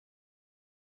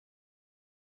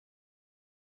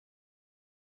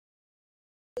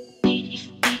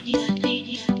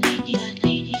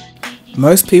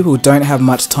Most people don't have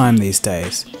much time these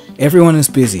days. Everyone is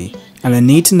busy, and they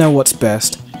need to know what's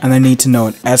best, and they need to know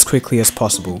it as quickly as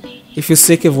possible. If you're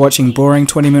sick of watching boring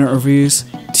 20-minute reviews,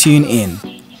 tune in.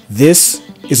 This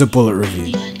is a bullet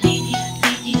review.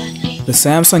 The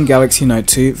Samsung Galaxy Note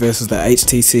 2 versus the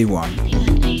HTC One.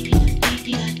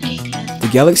 The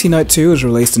Galaxy Note 2 was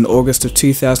released in August of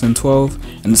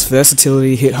 2012, and its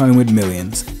versatility hit home with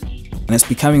millions, and it's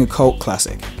becoming a cult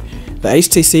classic. The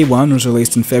HTC One was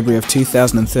released in February of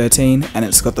 2013, and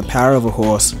it's got the power of a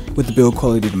horse with the build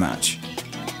quality to match.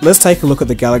 Let's take a look at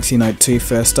the Galaxy Note 2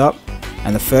 first up,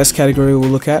 and the first category we'll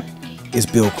look at is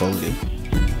build quality.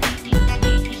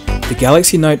 The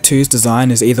Galaxy Note 2's design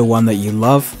is either one that you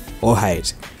love or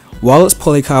hate. While its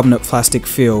polycarbonate plastic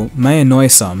feel may annoy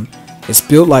some, it's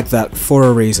built like that for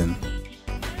a reason.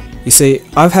 You see,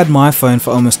 I've had my phone for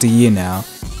almost a year now,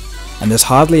 and there's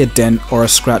hardly a dent or a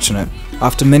scratch on it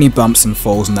after many bumps and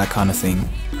falls and that kind of thing.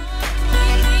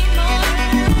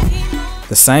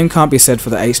 The same can't be said for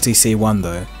the HTC One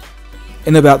though.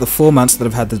 In about the 4 months that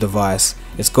I've had the device,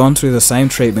 it's gone through the same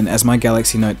treatment as my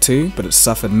Galaxy Note 2, but it's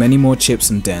suffered many more chips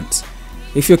and dents.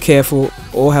 If you're careful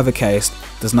or have a case,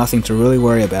 there's nothing to really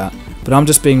worry about, but I'm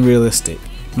just being realistic.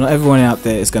 Not everyone out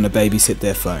there is going to babysit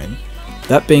their phone.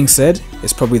 That being said,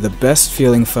 it's probably the best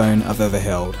feeling phone I've ever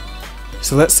held.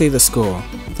 So let's see the score.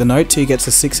 The Note 2 gets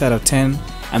a 6 out of 10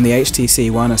 and the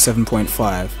HTC One a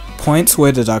 7.5. Points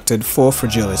were deducted for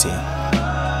fragility.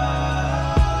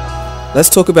 Let's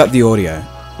talk about the audio.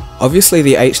 Obviously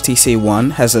the HTC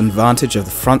One has an advantage of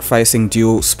the front-facing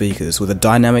dual speakers with a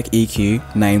dynamic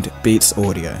EQ named Beats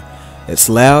Audio. It's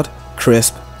loud,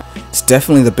 crisp, it's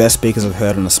definitely the best speakers I've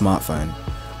heard on a smartphone.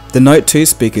 The Note 2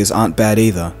 speakers aren't bad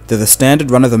either. They're the standard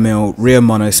run-of-the-mill rear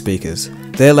mono speakers.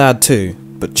 They're loud too,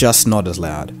 but just not as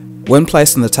loud. When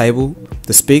placed on the table,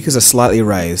 the speakers are slightly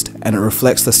raised and it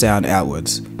reflects the sound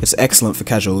outwards. It's excellent for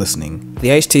casual listening. The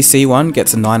HTC One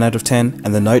gets a 9 out of 10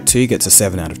 and the Note 2 gets a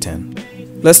 7 out of 10.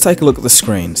 Let's take a look at the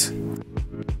screens.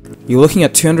 You're looking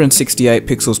at 268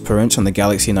 pixels per inch on the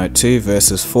Galaxy Note 2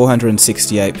 versus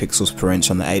 468 pixels per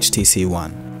inch on the HTC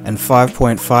One, and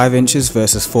 5.5 inches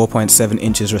versus 4.7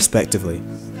 inches respectively.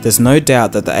 There's no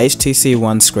doubt that the HTC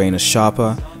One screen is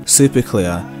sharper, super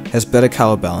clear, has better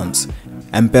color balance,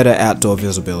 and better outdoor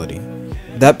visibility.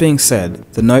 That being said,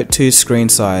 the Note 2's screen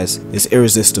size is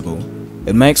irresistible.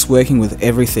 It makes working with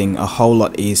everything a whole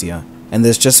lot easier, and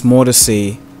there's just more to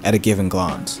see at a given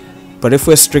glance. But if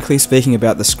we're strictly speaking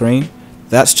about the screen,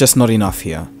 that's just not enough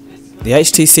here. The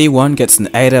HTC One gets an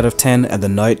 8 out of 10 and the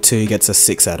Note 2 gets a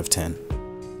 6 out of 10.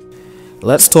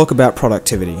 Let's talk about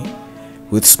productivity.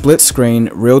 With split screen,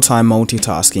 real-time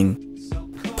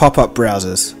multitasking, pop-up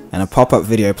browsers, and a pop-up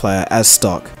video player as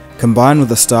stock, combined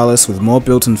with a stylus with more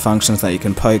built-in functions that you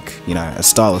can poke, a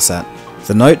stylus at,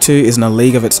 the Note 2 is in a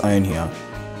league of its own here.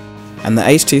 And the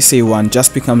HTC One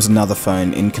just becomes another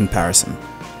phone in comparison.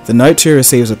 The Note 2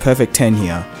 receives a perfect 10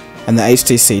 here, and the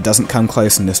HTC doesn't come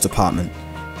close in this department,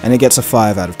 and it gets a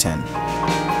 5 out of 10.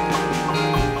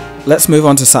 Let's move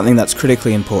on to something that's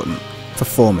critically important: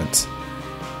 performance.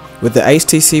 With the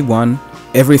HTC One,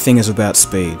 everything is about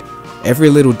speed. Every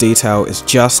little detail is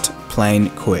just plain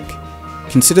quick.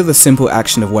 Consider the simple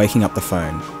action of waking up the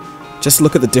phone. Just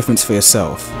look at the difference for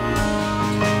yourself.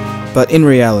 But in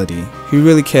reality, who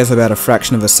really cares about a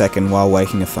fraction of a second while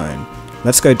waking a phone?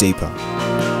 Let's go deeper.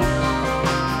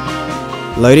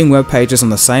 Loading web pages on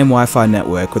the same Wi-Fi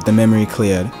network with the memory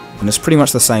cleared, and it's pretty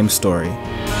much the same story.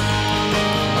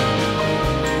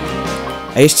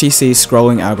 HTC's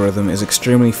scrolling algorithm is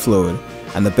extremely fluid,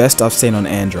 and the best I've seen on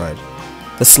Android.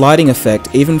 The sliding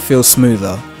effect even feels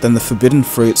smoother than the Forbidden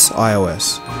Fruit's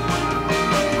iOS.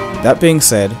 That being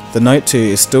said, the Note 2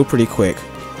 is still pretty quick,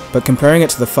 but comparing it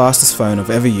to the fastest phone I've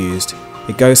ever used,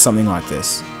 it goes something like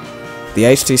this. The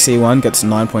HTC One gets a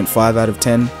 9.5 out of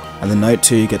 10, and the Note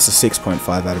 2 gets a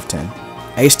 6.5 out of 10.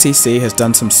 HTC has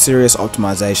done some serious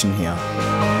optimization here.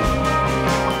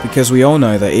 Because we all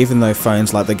know that even though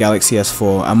phones like the Galaxy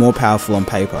S4 are more powerful on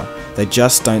paper, they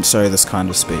just don't show this kind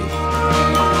of speed.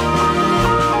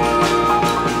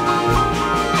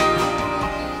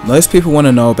 Most people want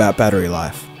to know about battery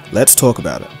life. Let's talk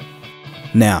about it.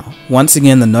 Now, once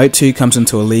again the Note 2 comes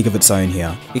into a league of its own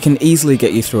here. It can easily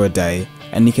get you through a day,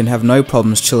 and you can have no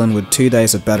problems chilling with 2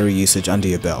 days of battery usage under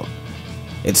your belt.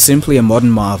 It's simply a modern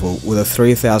marvel with a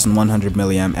 3100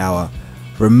 mAh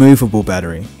removable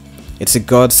battery. It's a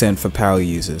godsend for power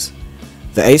users.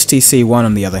 The HTC One,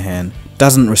 on the other hand,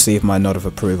 doesn't receive my nod of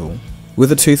approval.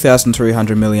 With a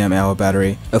 2300 mAh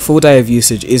battery, a full day of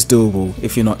usage is doable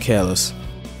if you're not careless,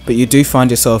 but you do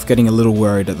find yourself getting a little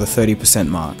worried at the 30%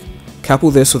 mark. Couple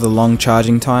this with a long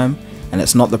charging time, and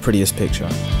it's not the prettiest picture.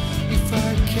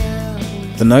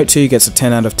 The Note 2 gets a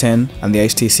 10 out of 10 and the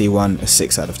HTC One a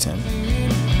 6 out of 10.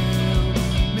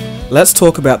 Let's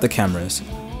talk about the cameras.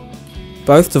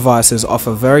 Both devices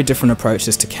offer very different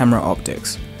approaches to camera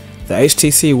optics. The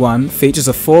HTC One features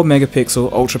a 4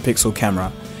 megapixel ultra-pixel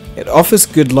camera. It offers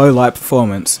good low light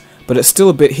performance, but it's still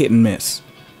a bit hit and miss.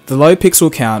 The low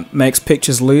pixel count makes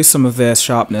pictures lose some of their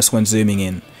sharpness when zooming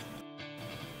in.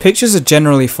 Pictures are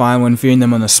generally fine when viewing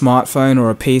them on a smartphone or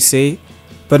a PC,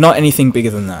 but not anything bigger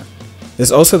than that.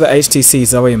 There's also the HTC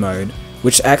Zoe mode,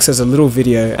 which acts as a little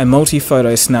video and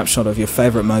multi-photo snapshot of your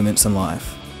favourite moments in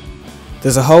life.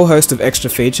 There's a whole host of extra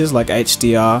features like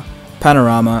HDR,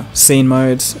 panorama, scene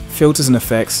modes, filters and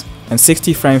effects, and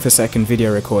 60 frames per second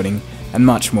video recording, and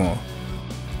much more.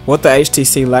 What the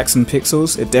HTC lacks in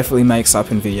pixels, it definitely makes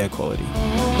up in video quality.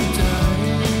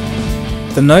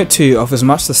 The Note 2 offers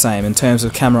much the same in terms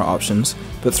of camera options,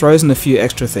 but throws in a few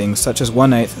extra things such as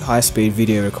 1/8 high-speed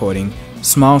video recording,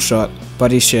 smile shot,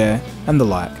 buddy share, and the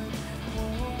like.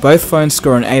 Both phones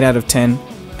score an 8 out of 10,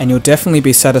 and you'll definitely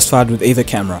be satisfied with either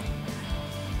camera.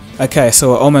 Okay, so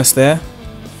we're almost there.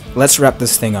 Let's wrap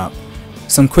this thing up.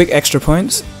 Some quick extra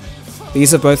points.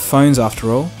 These are both phones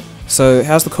after all, so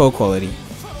how's the call quality?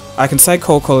 I can say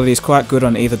call quality is quite good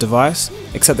on either device,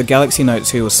 except the Galaxy Note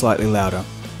 2 was slightly louder.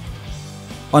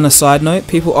 On a side note,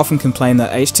 people often complain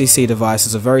that HTC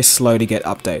devices are very slow to get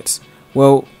updates.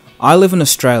 Well, I live in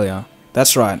Australia.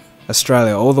 That's right,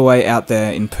 Australia, all the way out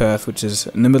there in Perth, which is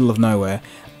in the middle of nowhere,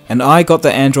 and I got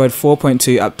the Android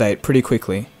 4.2 update pretty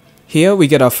quickly. Here we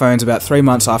get our phones about 3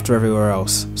 months after everywhere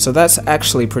else, so that's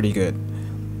actually pretty good.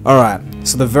 Alright,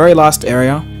 so the very last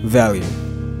area, value.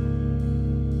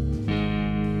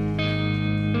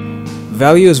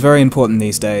 Value is very important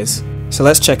these days, so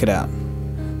let's check it out.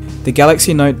 The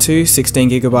Galaxy Note 2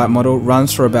 16GB model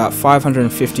runs for about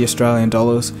 550 Australian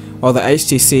dollars, while the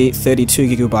HTC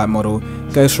 32GB model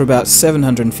goes for about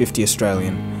 750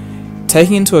 Australian.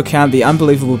 Taking into account the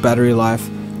unbelievable battery life,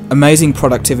 amazing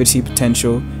productivity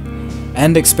potential,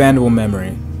 and expandable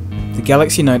memory, the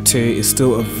Galaxy Note 2 is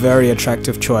still a very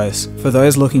attractive choice for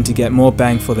those looking to get more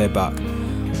bang for their buck.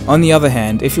 On the other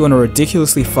hand, if you want a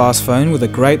ridiculously fast phone with a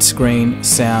great screen,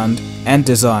 sound, and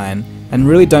design, and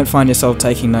really don't find yourself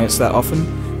taking notes that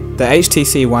often, the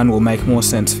HTC One will make more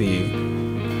sense for you.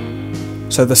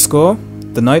 So the score?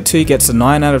 The Note 2 gets a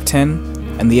 9 out of 10,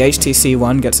 and the HTC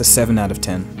One gets a 7 out of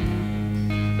 10.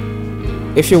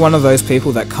 If you're one of those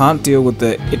people that can't deal with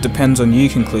the "it depends on you"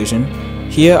 conclusion,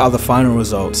 here are the final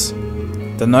results.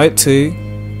 The Note 2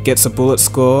 gets a bullet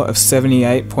score of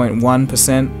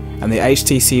 78.1%, and the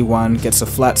HTC One gets a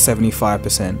flat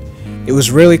 75%. It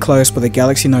was really close, but the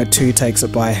Galaxy Note 2 takes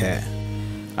it by a hair.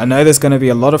 I know there's going to be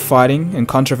a lot of fighting and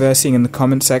controversy in the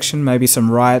comment section, maybe some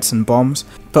riots and bombs,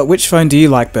 but which phone do you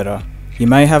like better? You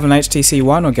may have an HTC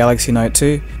One or Galaxy Note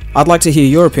 2. I'd like to hear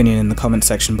your opinion in the comment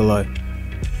section below.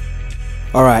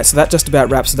 Alright, so that just about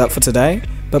wraps it up for today,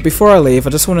 but before I leave, I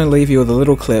just want to leave you with a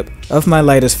little clip of my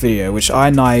latest video, which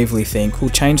I naively think will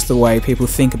change the way people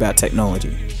think about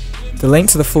technology. The link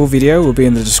to the full video will be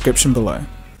in the description below.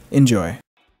 Enjoy.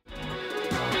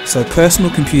 So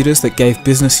personal computers that gave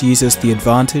business users the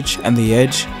advantage and the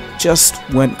edge just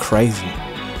went crazy.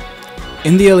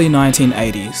 In the early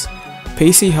 1980s,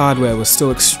 PC hardware was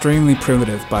still extremely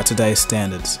primitive by today's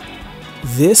standards.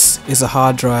 This is a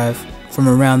hard drive from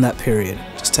around that period.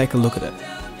 Just take a look at it.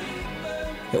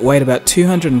 It weighed about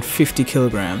 250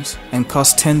 kilograms and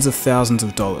cost tens of thousands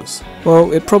of dollars.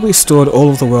 Well, it probably stored all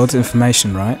of the world's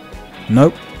information, right?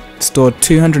 Nope, it stored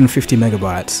 250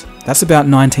 megabytes. That's about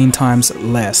 19 times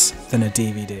less than a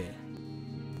DVD.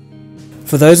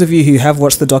 For those of you who have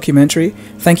watched the documentary,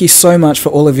 thank you so much for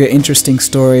all of your interesting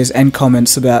stories and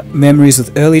comments about memories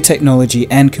with early technology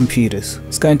and computers.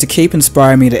 It's going to keep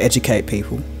inspiring me to educate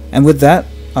people. And with that,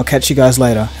 I'll catch you guys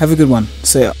later. Have a good one.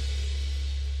 See ya.